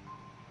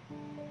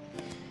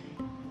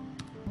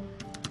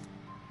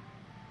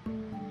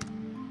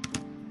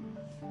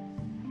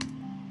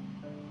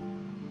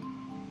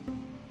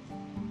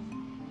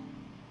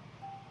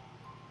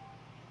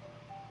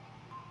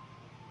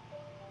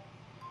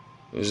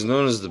 It was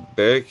known as the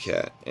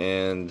bearcat,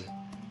 and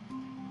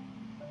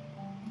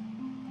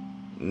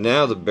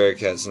now the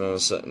bearcat's known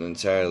as something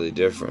entirely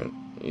different.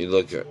 You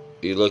look at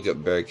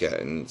bearcat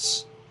and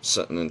it's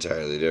something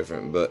entirely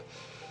different. But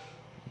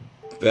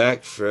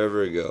back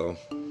forever ago,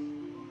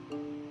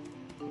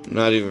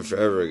 not even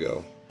forever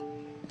ago,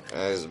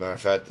 as a matter of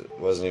fact, it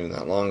wasn't even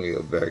that long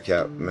ago,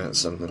 bearcat meant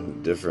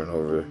something different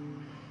over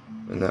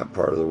in that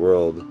part of the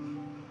world.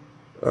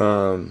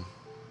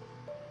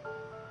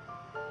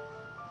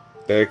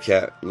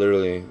 Bearcat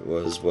literally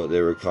was what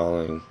they were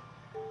calling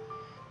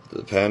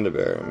the panda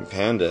bear, and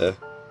panda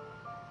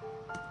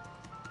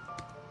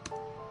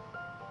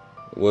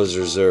was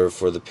reserved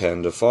for the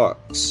panda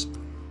fox.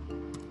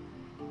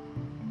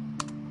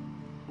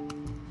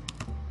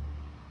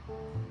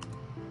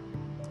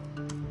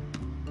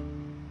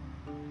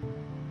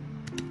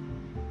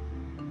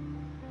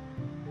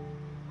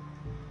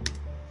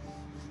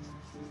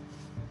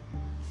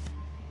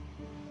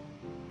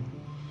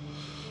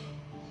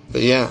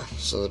 But yeah,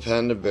 so the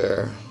panda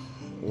bear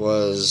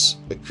was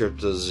a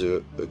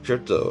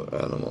crypto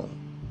animal.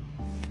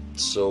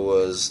 So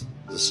was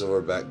the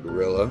silverback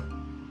gorilla,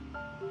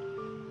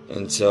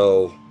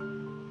 until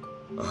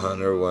a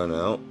hunter went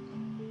out,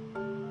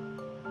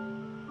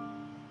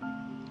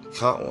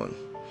 caught one.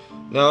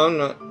 Now, I'm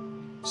not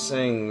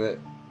saying that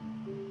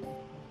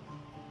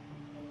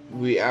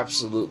we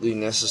absolutely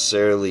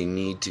necessarily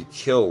need to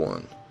kill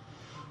one,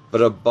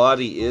 but a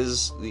body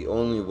is the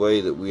only way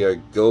that we are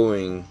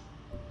going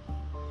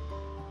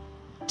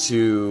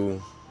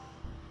to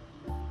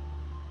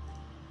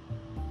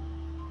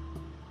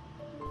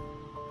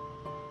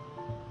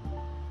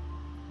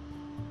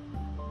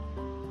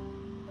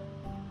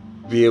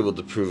be able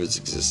to prove its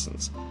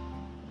existence.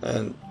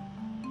 And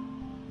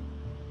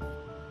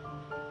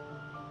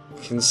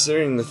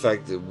considering the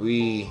fact that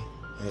we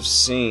have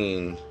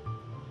seen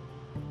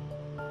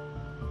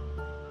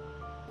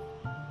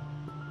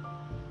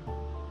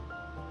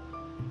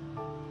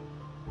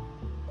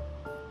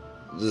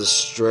the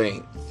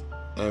strength,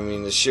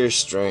 the sheer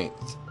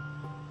strength.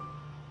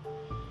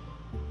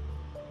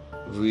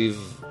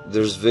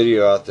 There's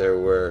video out there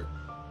where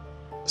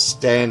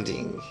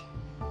standing,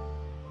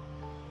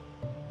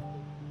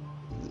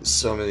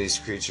 some of these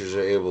creatures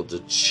are able to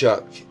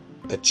chuck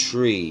a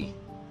tree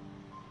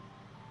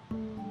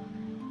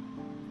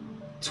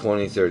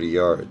 20, 30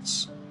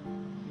 yards.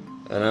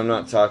 And I'm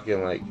not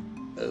talking like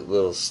a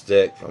little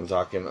stick. I'm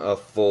talking a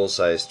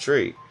full-size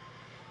tree.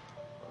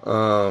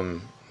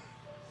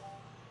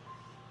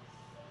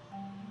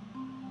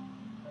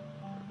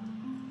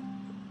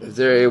 If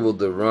they're able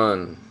to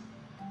run,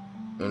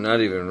 or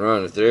not even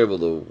run, if they're able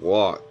to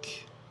walk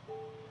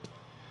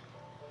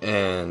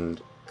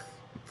and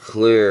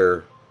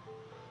clear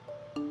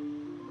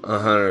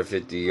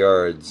 150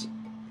 yards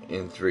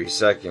in 3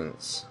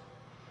 seconds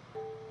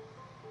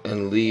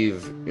and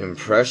leave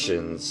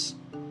impressions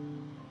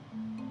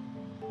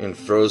in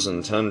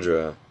frozen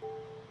tundra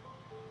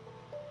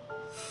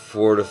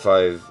 4 to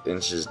 5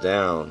 inches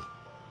down,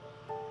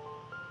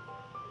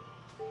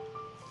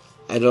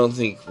 I don't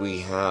think we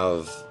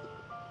have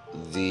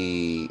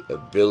the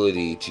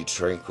ability to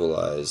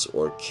tranquilize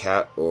or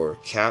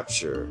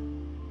capture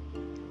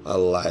a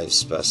live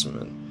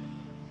specimen.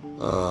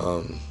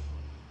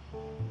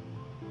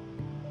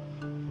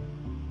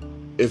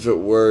 If it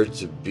were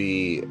to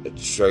be a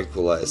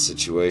tranquilized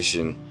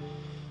situation,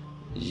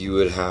 you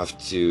would have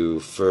to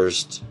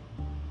first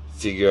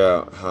figure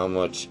out how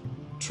much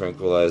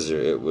tranquilizer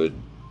it would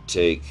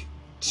take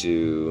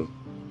to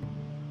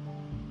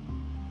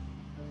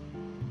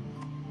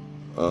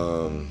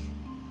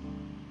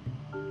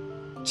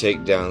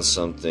take down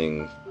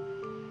something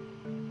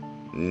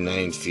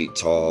 9 feet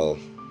tall,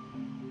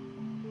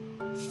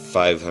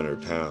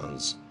 500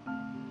 pounds,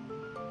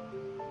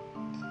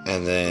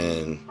 and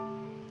then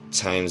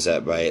times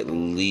that by at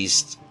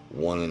least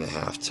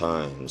 1.5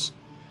 times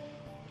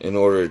in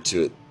order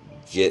to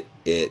get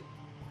it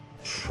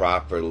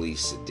properly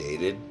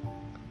sedated,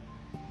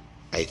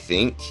 I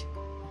think.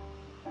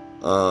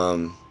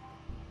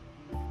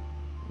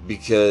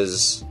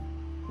 Because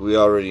we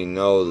already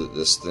know that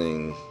this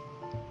thing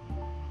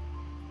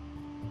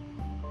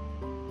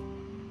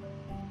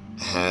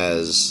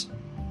has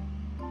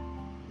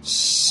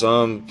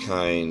some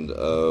kind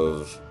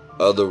of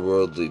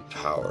otherworldly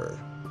power.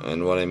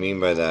 And what I mean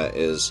by that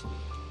is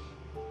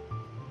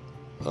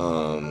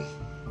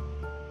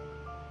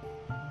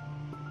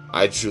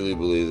I truly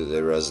believe that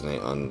they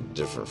resonate on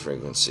different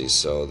frequencies.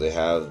 So they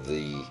have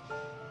the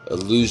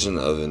illusion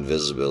of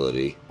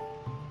invisibility.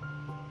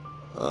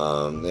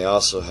 They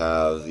also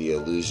have the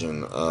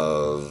illusion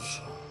of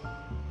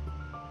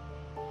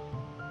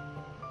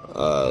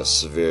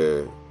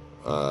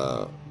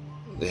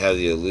they have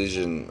the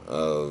illusion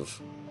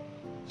of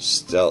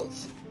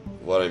stealth.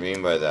 What I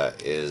mean by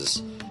that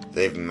is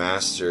they've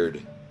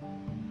mastered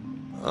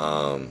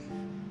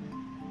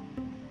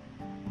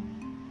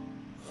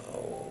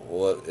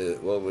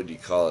what would you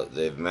call it?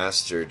 They've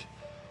mastered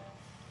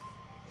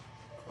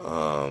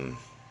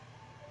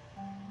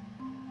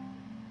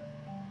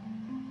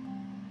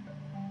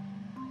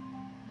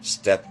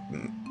step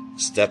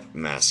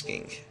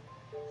masking.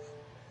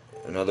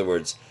 In other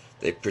words,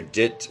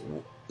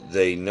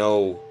 they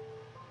know,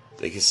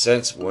 they can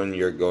sense when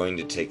you're going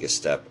to take a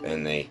step,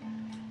 and they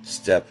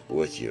step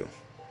with you.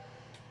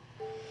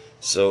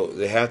 So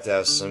they have to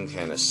have some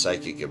kind of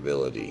psychic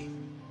ability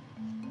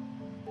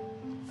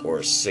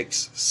or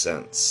sixth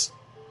sense,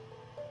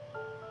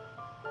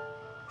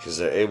 because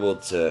they're able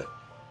to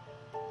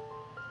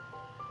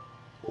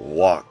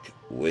walk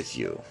with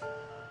you.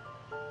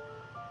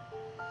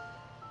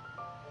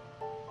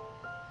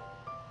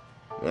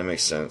 That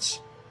makes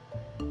sense.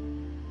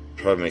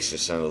 Probably makes me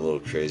sound a little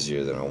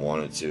crazier than I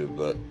wanted to,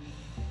 but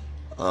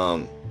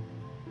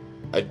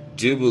I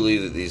do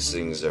believe that these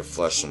things are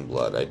flesh and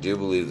blood. I do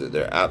believe that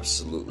they're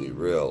absolutely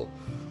real,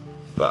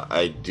 but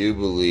I do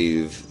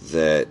believe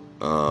that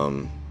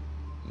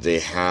they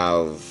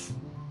have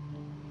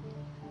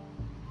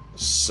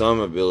some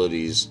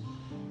abilities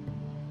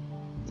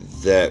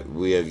that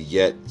we have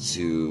yet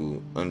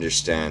to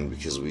understand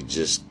because we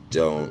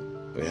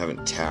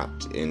haven't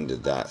tapped into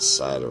that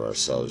side of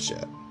ourselves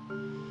yet.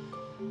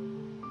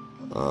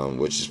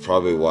 Which is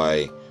probably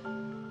why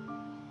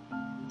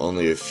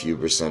only a few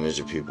percentage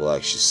of people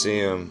actually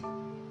see them,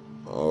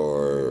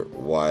 or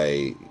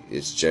why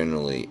it's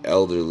generally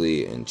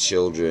elderly and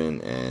children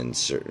and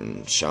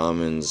certain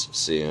shamans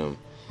see them,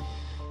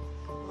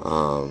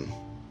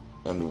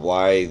 and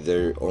why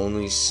they're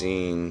only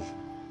seen,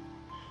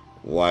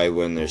 why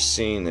when they're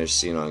seen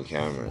on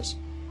cameras.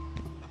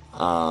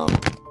 I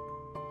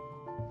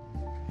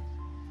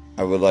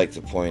would like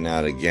to point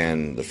out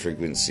again the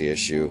frequency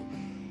issue.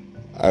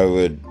 I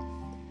would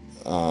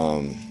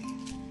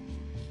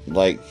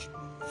like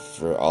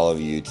for all of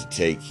you to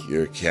take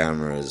your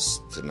cameras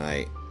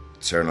tonight,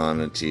 turn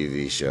on a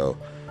TV show,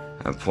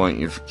 and point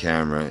your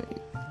camera,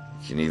 it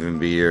can even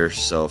be your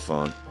cell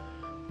phone,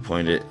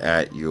 point it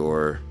at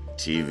your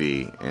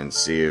TV and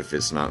see if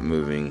it's not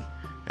moving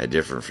at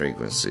different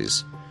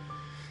frequencies.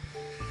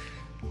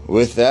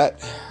 With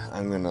that,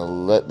 I'm going to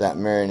let that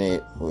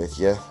marinate with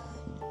you.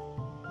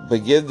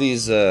 But give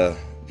this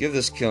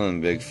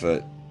Killing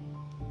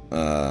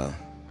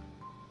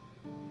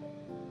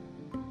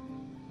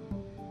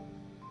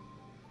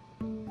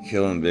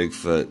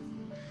Bigfoot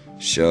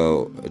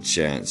show a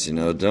chance.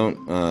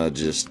 Don't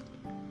just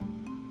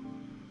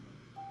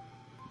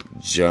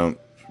jump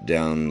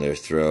down their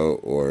throat,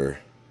 or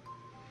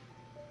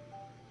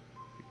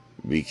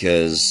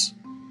because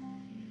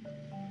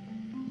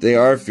they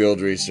are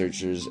field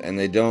researchers and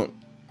they don't,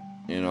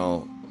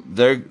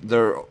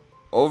 their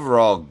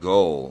overall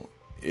goal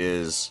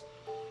is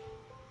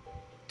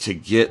to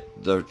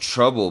get the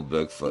trouble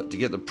Bigfoot, to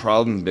get the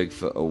problem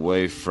Bigfoot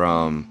away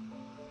from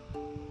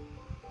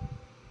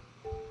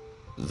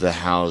the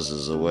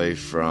houses, away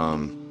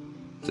from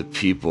the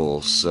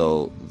people,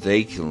 so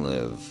they can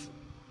live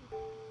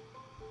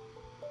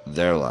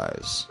their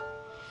lives.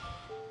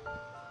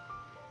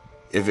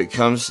 If it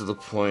comes to the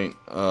point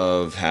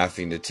of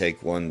having to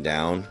take one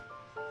down,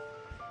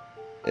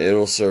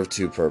 it'll serve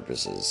two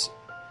purposes.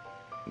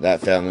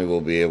 That family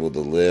will be able to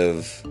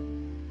live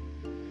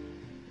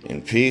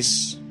in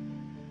peace,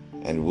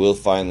 and we'll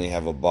finally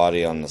have a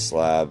body on the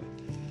slab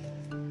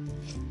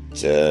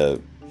to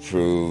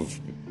prove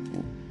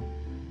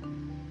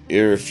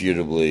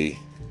irrefutably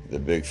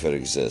that Bigfoot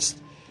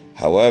exists.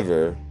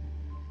 However,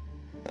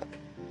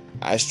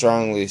 I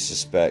strongly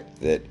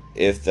suspect that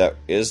if that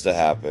is to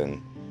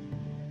happen,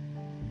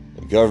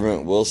 the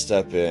government will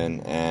step in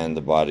and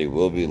the body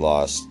will be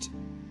lost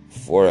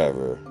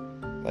forever,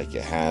 like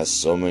it has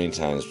so many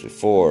times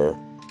before.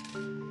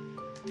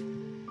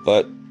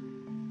 But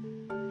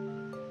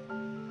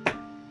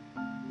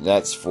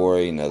that's for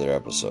another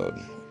episode.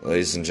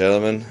 Ladies and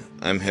gentlemen,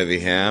 I'm Heavy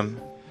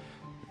Ham.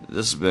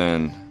 This has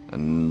been a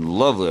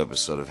lovely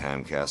episode of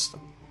Hamcast.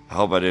 I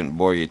hope I didn't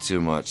bore you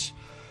too much.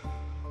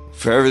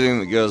 For everything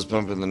that goes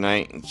bump in the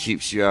night and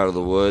keeps you out of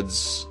the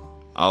woods,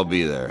 I'll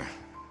be there.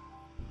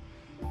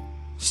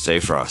 Stay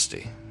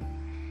frosty.